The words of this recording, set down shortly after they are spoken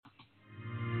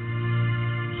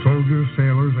Soldiers,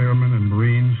 sailors, airmen, and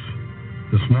Marines,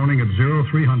 this morning at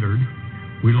 0300,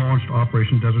 we launched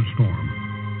Operation Desert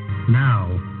Storm.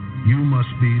 Now, you must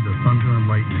be the thunder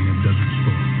and lightning of Desert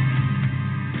Storm.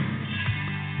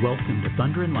 Welcome to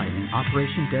Thunder and Lightning,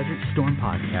 Operation Desert Storm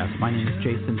podcast. My name is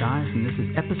Jason Dias, and this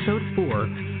is episode 4,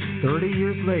 30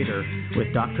 years later,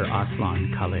 with Dr.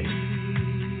 Asslan Khaligh.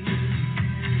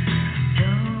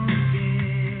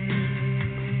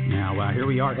 Now, here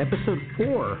we are, episode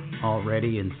 4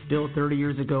 already, and still 30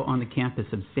 years ago on the campus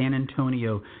of San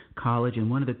Antonio College. And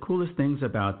one of the coolest things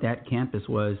about that campus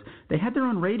was they had their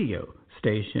own radio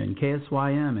station,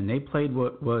 KSYM, and they played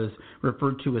what was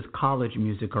referred to as college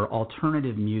music or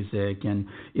alternative music, and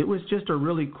it was just a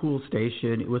really cool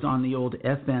station. It was on the old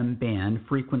FM band,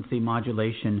 frequency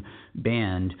modulation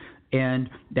band, and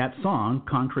that song,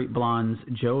 Concrete Blonde's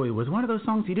Joey, was one of those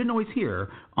songs you didn't always hear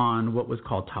on what was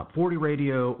called Top 40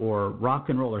 radio or rock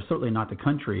and roll, or certainly not the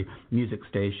country music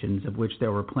stations, of which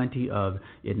there were plenty of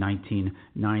in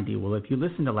 1990. Well, if you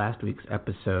listened to last week's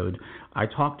episode, I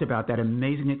talked about that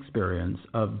amazing experience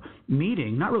of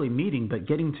meeting, not really meeting, but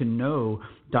getting to know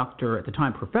Dr., at the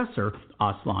time, Professor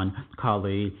Asslan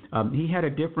Khaligh. He had a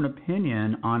different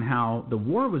opinion on how the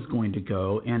war was going to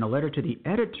go, and a letter to the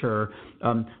editor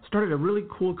started a really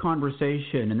cool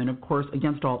conversation. And then, of course,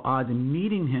 against all odds,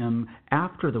 meeting him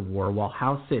after the war while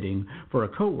house sitting for a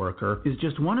coworker is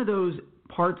just one of those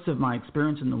parts of my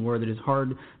experience in the war that is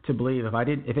hard to believe.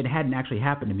 If it hadn't actually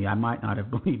happened to me, I might not have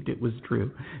believed it was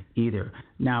true either.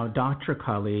 Now, Dr.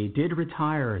 Khaligh did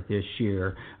retire this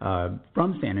year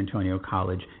from San Antonio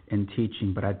College in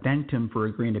teaching, but I thanked him for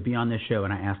agreeing to be on this show,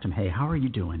 and I asked him, hey, how are you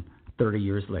doing 30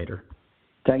 years later?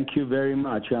 Thank you very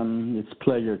much. It's a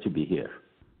pleasure to be here.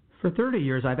 For 30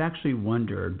 years, I've actually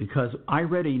wondered, because I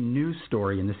read a news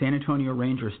story in the San Antonio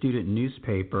Ranger student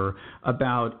newspaper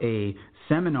about a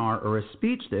seminar or a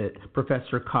speech that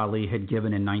Professor Khaligh had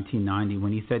given in 1990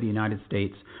 when he said the United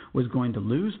States was going to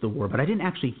lose the war, but I didn't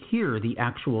actually hear the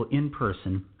actual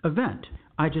in-person event.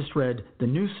 I just read the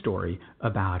news story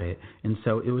about it, and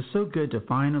so it was so good to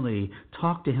finally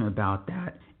talk to him about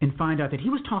that and find out that he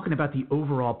was talking about the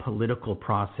overall political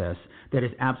process that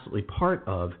is absolutely part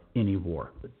of any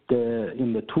war.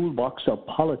 In the toolbox of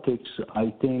politics,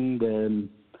 I think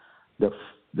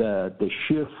the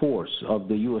sheer force of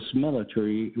the U.S.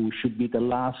 military should be the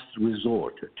last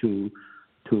resort to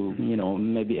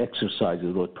maybe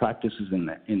exercises or practices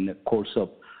in the course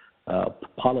of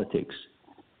politics.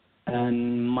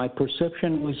 And my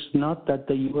perception was not that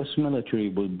the U.S. military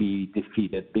will be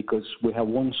defeated, because we have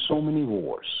won so many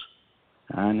wars,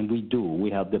 and we do. We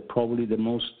have probably the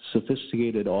most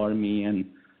sophisticated Army and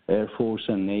Air Force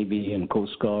and Navy and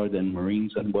Coast Guard and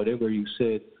Marines and whatever you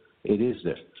said, it is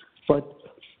there. But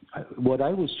what I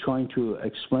was trying to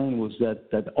explain was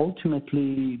that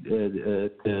ultimately,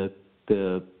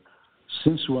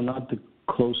 since we're not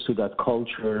close to that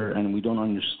culture and we don't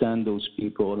understand those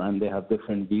people and they have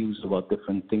different views about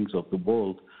different things of the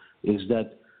world, is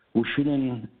that we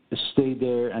shouldn't stay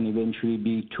there and eventually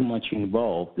be too much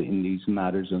involved in these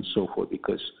matters and so forth,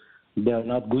 because they are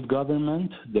not good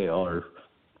government, they are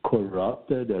corrupt,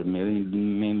 they're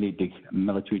mainly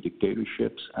military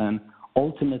dictatorships, and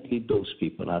ultimately those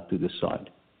people have to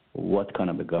decide what kind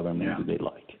of a government do they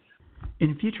like.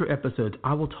 In future episodes,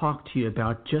 I will talk to you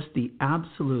about just the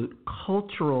absolute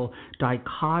cultural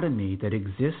dichotomy that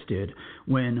existed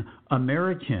when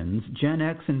Americans, Gen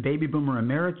X and baby boomer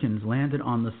Americans, landed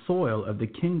on the soil of the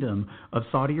Kingdom of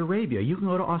Saudi Arabia. You can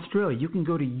go to Australia, you can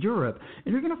go to Europe,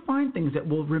 and you're going to find things that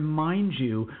will remind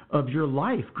you of your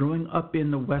life growing up in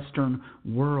the Western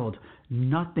world.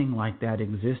 Nothing like that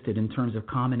existed in terms of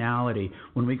commonality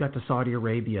when we got to Saudi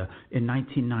Arabia in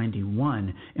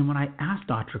 1991. And when I asked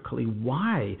Dr. Khaligh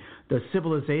why the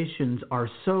civilizations are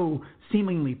so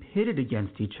seemingly pitted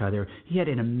against each other, he had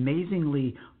an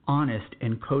amazingly honest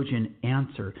and cogent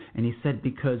answer. And he said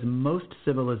because most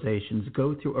civilizations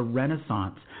go through a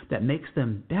renaissance that makes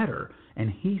them better. And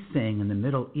he's saying in the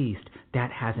Middle East that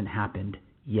hasn't happened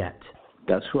yet.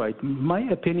 That's right. My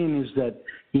opinion is that,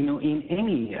 in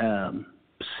any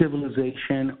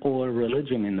civilization or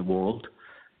religion in the world,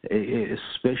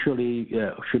 especially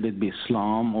should it be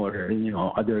Islam or,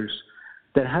 others,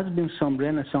 there has been some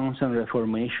renaissance and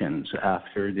reformations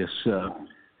after this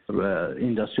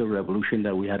industrial revolution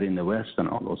that we had in the West and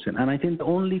all those things. And I think the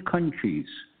only countries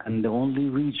and the only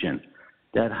region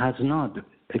that has not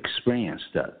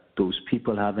experienced that, those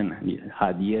people haven't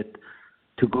had yet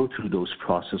to go through those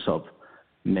process of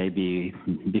maybe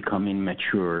becoming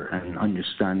mature and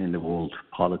understanding the world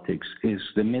politics, is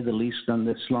the Middle East and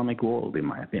the Islamic world, in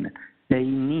my opinion. They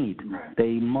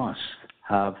must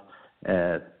have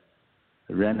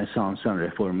Renaissance and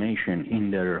Reformation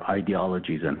in their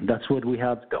ideologies. And that's what we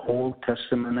have, the Old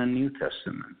Testament and New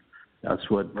Testament. That's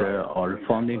what our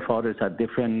founding fathers had,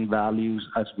 different values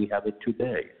as we have it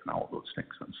today, and all those things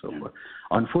and so forth.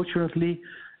 Unfortunately,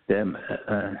 the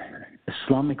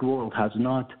Islamic world has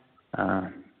not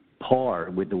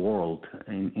par with the world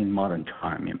in modern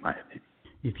time, in my opinion.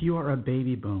 If you are a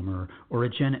baby boomer or a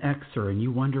Gen Xer and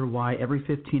you wonder why every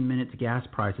 15 minutes gas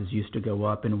prices used to go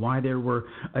up and why there were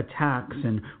attacks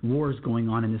and wars going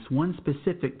on in this one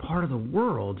specific part of the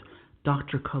world,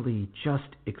 Dr. Khaligh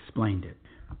just explained it.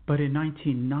 But in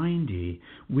 1990,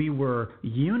 we were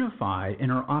unified in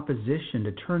our opposition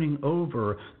to turning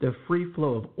over the free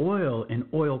flow of oil and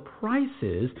oil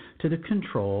prices to the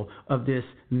control of this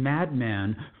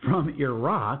madman from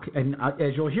Iraq. And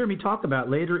as you'll hear me talk about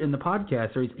later in the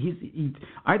podcast, he's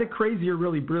either crazy or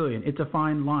really brilliant. It's a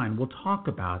fine line. We'll talk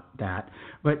about that.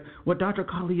 But what Dr.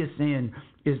 Khaligh is saying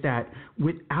is that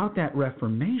without that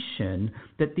reformation,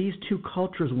 that these two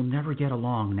cultures will never get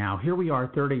along. Now, here we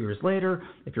are 30 years later.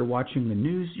 If you're watching the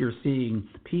news, you're seeing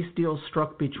peace deals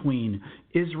struck between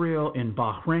Israel and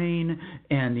Bahrain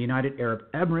and the United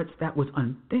Arab Emirates. That was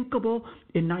unthinkable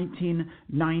in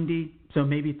 1990. So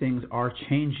maybe things are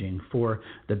changing for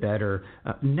the better.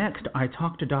 Next, I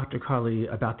talked to Dr.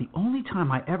 Khaligh about the only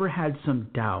time I ever had some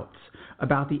doubts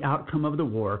about the outcome of the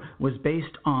war was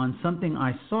based on something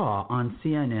I saw on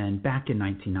CNN back in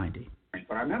 1990.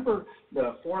 But I remember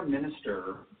the foreign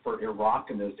minister for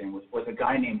Iraq in those days was a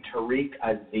guy named Tariq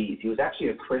Aziz. He was actually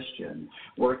a Christian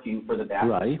working for the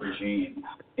Ba'athist regime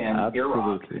in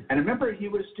Iraq. And I remember he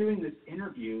was doing this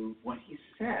interview when he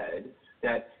said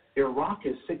that Iraq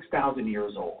is 6,000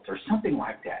 years old or something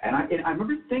like that. And I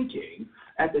remember thinking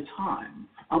at the time,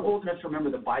 I'm old enough to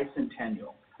remember the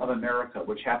bicentennial of America,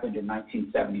 which happened in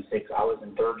 1976. I was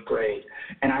in third grade.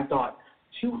 And I thought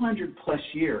 200 plus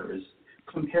years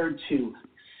compared to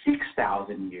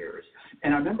 6,000 years.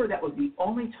 And I remember that was the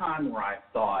only time where I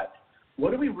thought,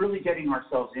 what are we really getting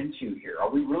ourselves into here?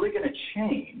 Are we really going to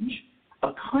change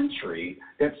a country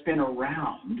that's been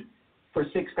around for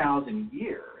 6,000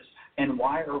 years? And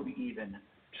why are we even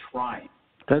trying?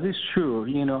 That is true.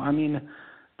 I mean,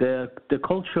 the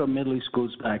culture of Middle East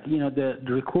goes back. The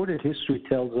recorded history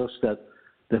tells us that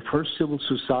the first civil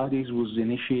societies was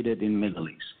initiated in Middle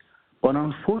East. But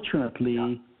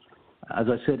unfortunately, as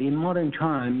I said, in modern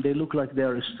time, they look like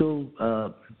they're still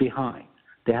behind.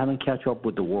 They haven't catch up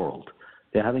with the world.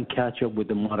 They haven't catch up with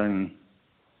the modern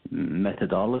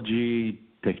methodology,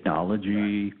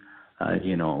 technology,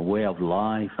 way of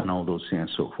life, and all those things and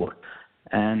so forth.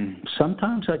 And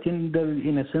sometimes I think they're,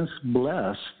 in a sense,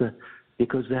 blessed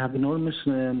because they have enormous,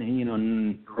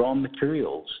 raw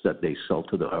materials that they sell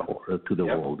to the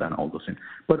world and all those things.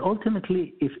 But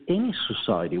ultimately, if any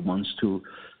society wants to,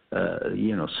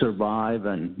 survive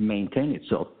and maintain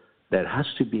itself, there has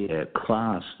to be a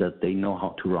class that they know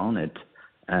how to run it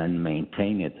and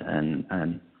maintain it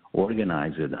and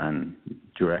organize it and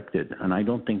direct it. And I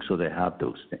don't think so they have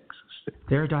those things.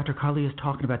 There, Dr. Khaligh is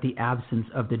talking about the absence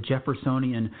of the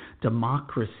Jeffersonian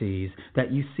democracies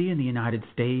that you see in the United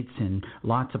States and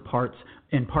lots of parts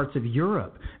of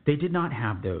Europe. They did not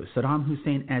have those. Saddam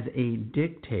Hussein, as a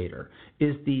dictator,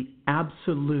 is the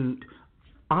absolute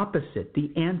opposite,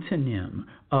 the antonym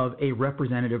of a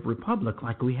representative republic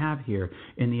like we have here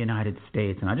in the United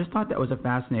States. And I just thought that was a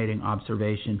fascinating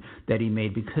observation that he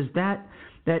made, because that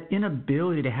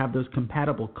inability to have those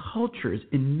compatible cultures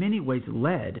in many ways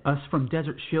led us from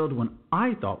Desert Shield, when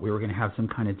I thought we were going to have some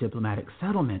kind of diplomatic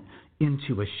settlement,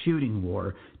 into a shooting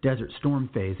war, Desert Storm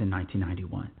phase in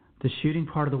 1991. The shooting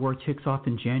part of the war kicks off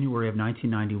in January of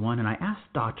 1991, and I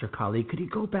asked Dr. Khaligh, could he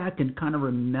go back and kind of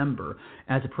remember,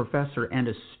 as a professor and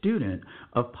a student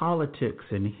of politics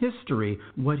and history,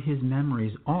 what his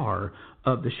memories are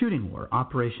of the shooting war,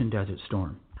 Operation Desert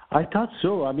Storm? I thought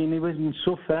so. I mean, it was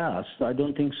so fast. I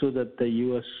don't think so that the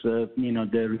U.S.,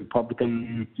 the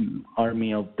Republican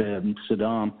army of the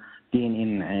Saddam being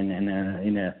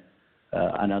in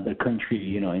another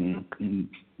country, in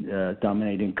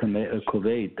dominating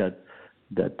Kuwait,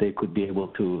 that they could be able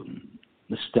to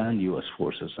stand U.S.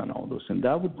 forces and all those. And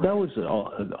that was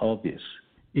obvious.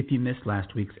 If you missed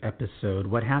last week's episode,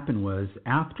 what happened was,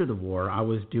 after the war, I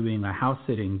was doing a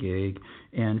house-sitting gig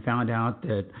and found out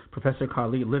that Professor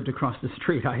Khaligh lived across the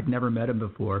street. I had never met him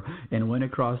before, and went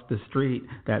across the street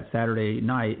that Saturday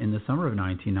night in the summer of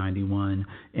 1991,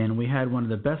 and we had one of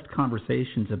the best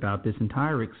conversations about this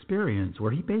entire experience,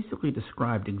 where he basically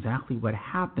described exactly what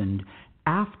happened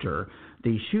after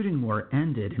the shooting war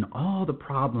ended and all the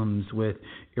problems with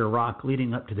Iraq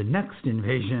leading up to the next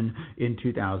invasion in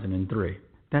 2003.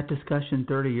 That discussion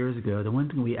 30 years ago, the one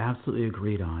thing we absolutely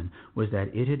agreed on was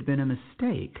that it had been a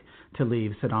mistake to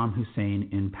leave Saddam Hussein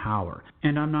in power.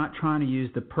 And I'm not trying to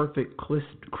use the perfect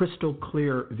crystal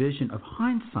clear vision of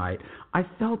hindsight. I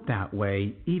felt that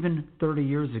way even 30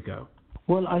 years ago.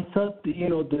 Well, I thought, the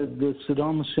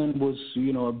Saddam Hussein was,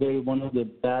 one of the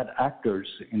bad actors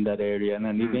in that area,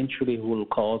 and eventually will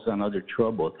cause another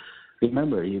trouble.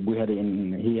 Remember, he had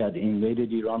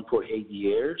invaded Iran for 8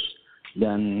 years.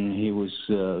 Then he was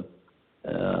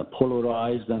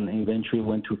polarized and eventually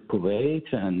went to Kuwait,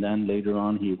 and then later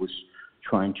on he was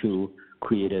trying to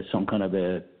create some kind of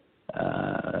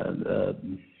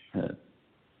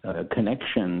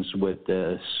connections with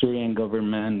the Syrian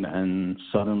government and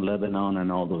southern Lebanon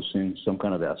and all those things, some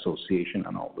kind of association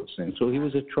and all those things. So he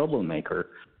was a troublemaker.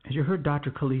 As you heard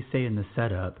Dr. Khaligh say in the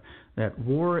setup, that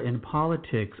war and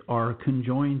politics are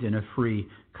conjoined in a free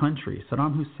country.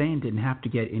 Saddam Hussein didn't have to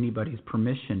get anybody's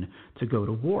permission to go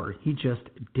to war. He just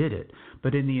did it.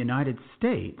 But in the United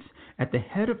States, at the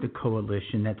head of the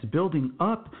coalition that's building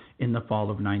up in the fall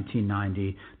of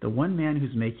 1990, the one man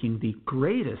who's making the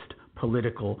greatest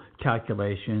political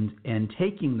calculations and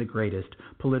taking the greatest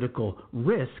political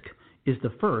risk is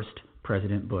the first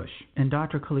President Bush. And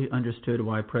Dr. Khaligh understood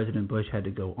why President Bush had to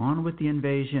go on with the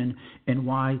invasion and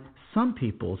why some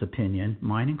people's opinion,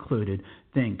 mine included,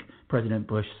 think President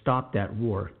Bush stopped that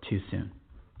war too soon.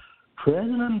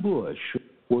 President Bush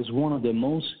was one of the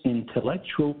most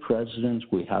intellectual presidents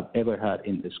we have ever had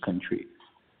in this country.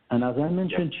 And as I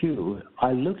mentioned to you,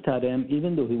 I looked at him,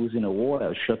 even though he was in a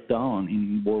war shut down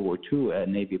in World War II, a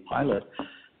Navy pilot,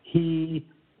 he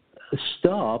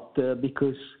stopped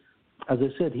because, as I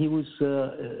said, he was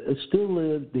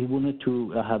he wanted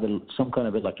to have some kind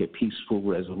of a peaceful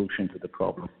resolution to the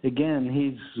problem. Again,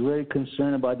 he's very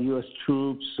concerned about U.S.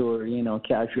 troops or,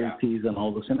 casualties and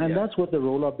all those things. And that's what the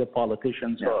role of the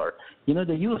politicians are.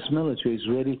 The U.S. military is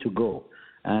ready to go,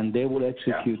 and they will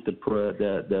execute the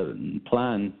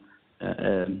plan,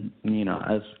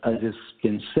 as it's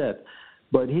been said.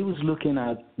 But he was looking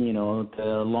at,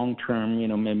 the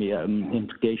long-term, maybe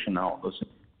implication and all those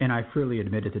things. And I freely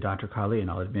admitted to Dr. Khaligh, and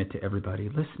I'll admit to everybody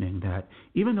listening, that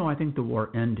even though I think the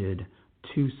war ended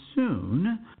too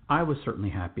soon, I was certainly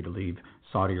happy to leave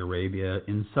Saudi Arabia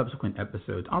in subsequent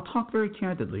episodes. I'll talk very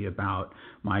candidly about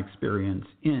my experience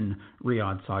in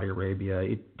Riyadh, Saudi Arabia.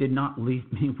 It did not leave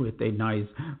me with a nice,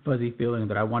 fuzzy feeling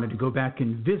that I wanted to go back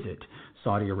and visit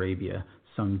Saudi Arabia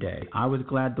someday. I was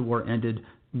glad the war ended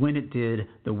when it did,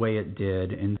 the way it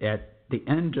did, and at the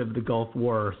end of the Gulf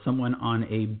War, someone on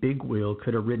a big wheel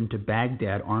could have ridden to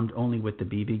Baghdad armed only with the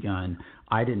BB gun.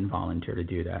 I didn't volunteer to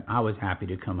do that. I was happy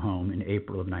to come home in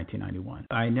April of 1991.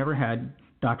 I never had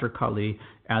Dr. Khaligh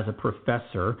as a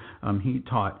professor. He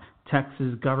taught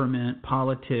Texas government,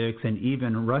 politics, and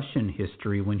even Russian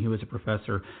history when he was a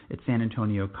professor at San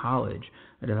Antonio College.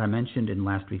 But as I mentioned in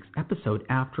last week's episode,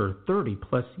 after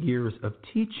 30-plus years of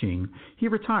teaching, he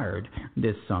retired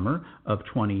this summer of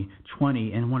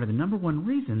 2020, and one of the number one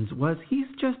reasons was he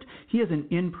is an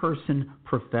in-person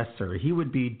professor. He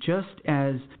would be just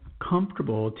as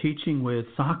comfortable teaching with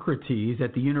Socrates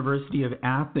at the University of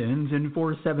Athens in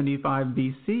 475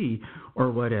 BC or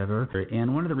whatever.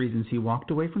 And one of the reasons he walked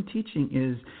away from teaching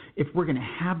is if we're going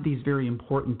to have these very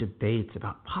important debates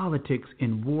about politics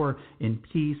and war and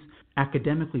peace,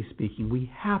 academically speaking, we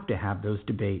have to have those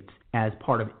debates as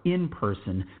part of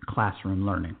in-person classroom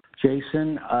learning.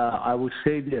 Jason, I would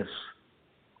say this.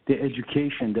 The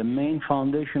education, the main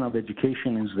foundation of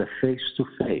education is the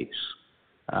face-to-face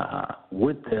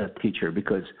with the teacher,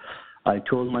 because I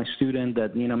told my student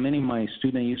that, many of my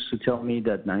students used to tell me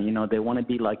that, they want to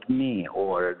be like me,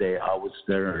 or I was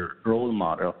their role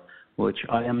model, which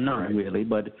I am not really,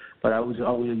 but I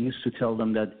used to tell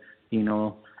them that,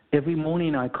 every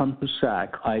morning I come to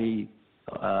SAC, I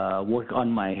work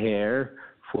on my hair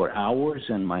for hours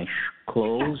and my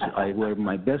clothes. I wear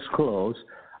my best clothes.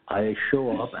 I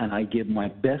show up and I give my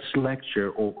best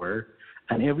lecture over.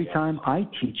 And every time I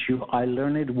teach you, I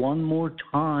learn it one more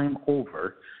time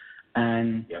over.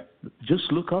 And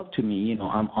just look up to me.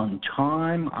 I'm on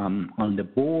time. I'm on the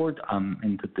board. I'm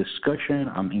in the discussion.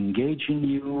 I'm engaging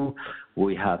you.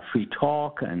 We have free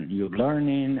talk, and you're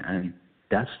learning. And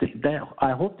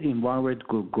I hope the environment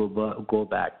could go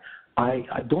back. I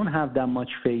don't have that much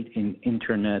faith in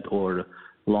internet or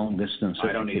long distance education.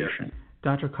 I don't either.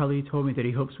 Dr. Khaligh told me that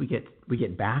he hopes we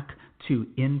get back to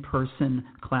in-person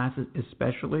classes,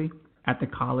 especially. at the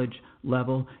college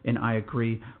level, and I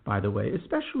agree, by the way,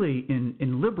 especially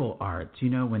in liberal arts,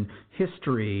 in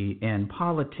history and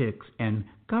politics and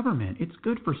government. It's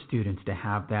good for students to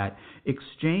have that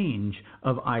exchange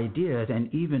of ideas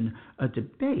and even a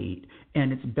debate,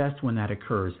 and it's best when that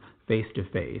occurs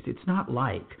face-to-face. It's not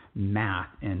like math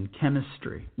and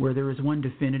chemistry where there is one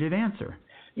definitive answer.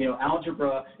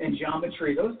 Algebra and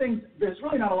geometry, those things, there's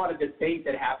really not a lot of debate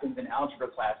that happens in algebra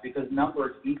class because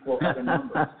numbers equal other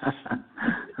numbers.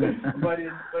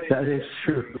 That is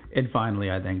true. And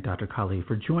finally, I thank Dr. Khaligh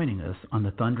for joining us on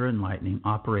the Thunder and Lightning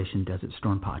Operation Desert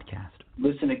Storm podcast.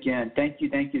 Listen again. Thank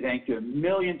you a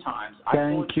million times.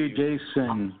 Thank you,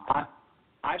 Jason.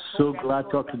 I'm so glad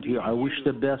talking to you. I wish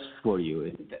the best for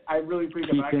you. I really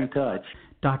appreciate it. Keep in touch.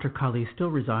 Dr. Khaligh still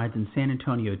resides in San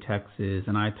Antonio, Texas,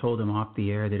 and I told him off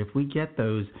the air that if we get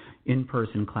those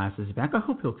in-person classes back, I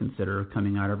hope he'll consider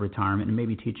coming out of retirement and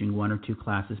maybe teaching 1 or 2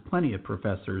 classes. Plenty of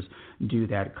professors do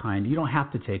that kind. You don't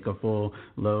have to take a full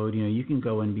load. You can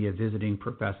go and be a visiting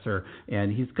professor,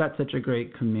 and he's got such a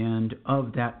great command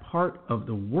of that part of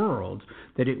the world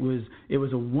that it was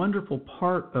a wonderful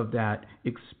part of that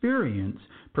experience,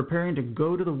 preparing to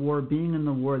go to the war, being in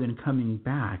the war, then coming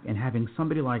back, and having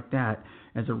somebody like that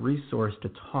as a resource to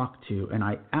talk to. And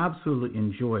I absolutely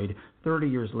enjoyed 30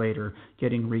 years later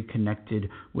getting reconnected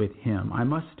with him. I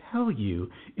must tell you,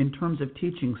 in terms of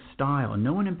teaching style,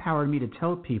 no one empowered me to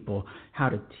tell people how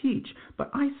to teach, but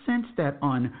I sense that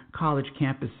on college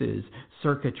campuses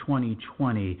circa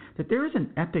 2020 that there is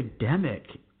an academic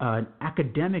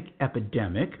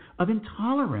epidemic of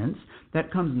intolerance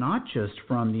that comes not just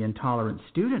from the intolerant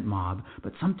student mob,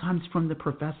 but sometimes from the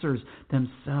professors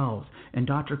themselves. And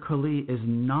Dr. Khaligh is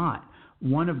not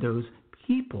one of those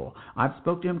people. I've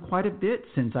spoken to him quite a bit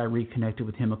since I reconnected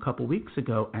with him a couple weeks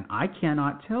ago, and I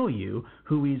cannot tell you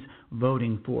who he's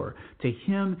voting for. To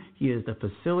him, he is the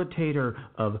facilitator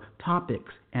of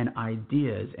topics and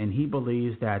ideas, and he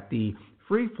believes that the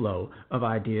free flow of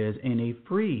ideas in a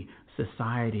free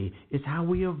society is how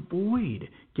we avoid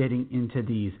getting into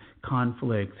these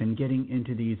conflicts and getting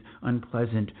into these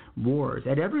unpleasant wars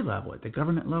at every level, at the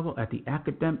government level, at the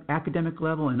academic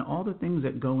level, and all the things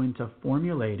that go into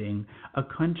formulating a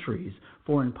country's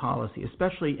foreign policy,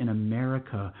 especially in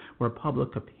America, where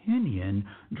public opinion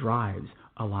drives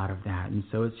a lot of that. And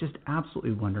so it's just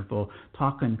absolutely wonderful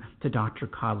talking to Dr.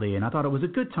 Khaligh. And I thought it was a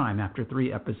good time after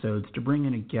 3 episodes to bring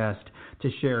in a guest to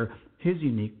share his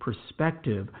unique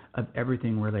perspective of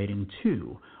everything relating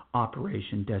to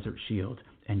Operation Desert Shield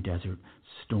and Desert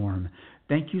Storm.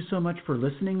 Thank you so much for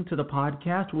listening to the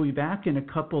podcast. We'll be back in a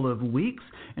couple of weeks,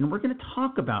 and we're going to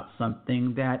talk about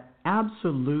something that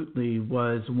absolutely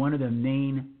was one of the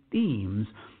main themes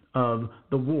of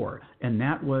the war, and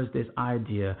that was this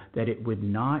idea that it would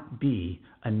not be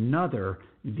another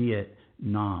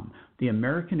Vietnam. The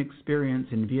American experience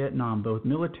in Vietnam, both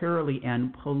militarily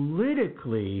and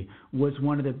politically, was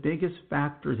one of the biggest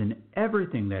factors in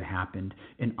everything that happened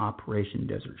in Operation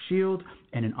Desert Shield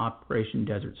and in Operation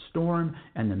Desert Storm,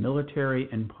 and the military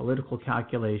and political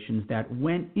calculations that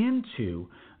went into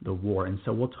the war. And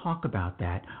so we'll talk about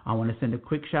that. I want to send a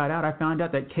quick shout out. I found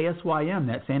out that KSYM,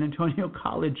 that San Antonio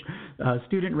College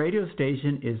student radio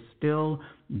station, is still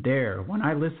there. When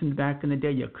I listened back in the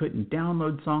day, you couldn't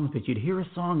download songs, but you'd hear a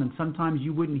song, and sometimes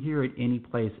you wouldn't hear it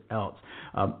anyplace else.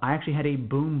 I actually had a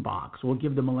boom box. We'll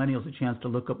give the millennials a chance to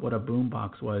look up what a boom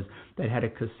box was, that had a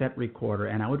cassette recorder,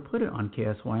 and I would put it on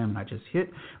KSYM, and I just hit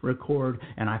record,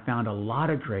 and I found a lot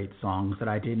of great songs that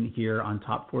I didn't hear on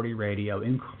Top 40 radio,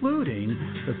 including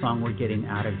the song we're getting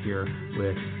out of here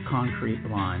with Concrete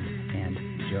Blonde and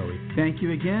Joey. Thank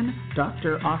you again,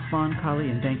 Dr. Asslan Khaligh,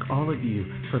 and thank all of you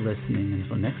for listening.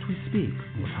 Until next we speak,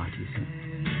 we'll talk to you soon.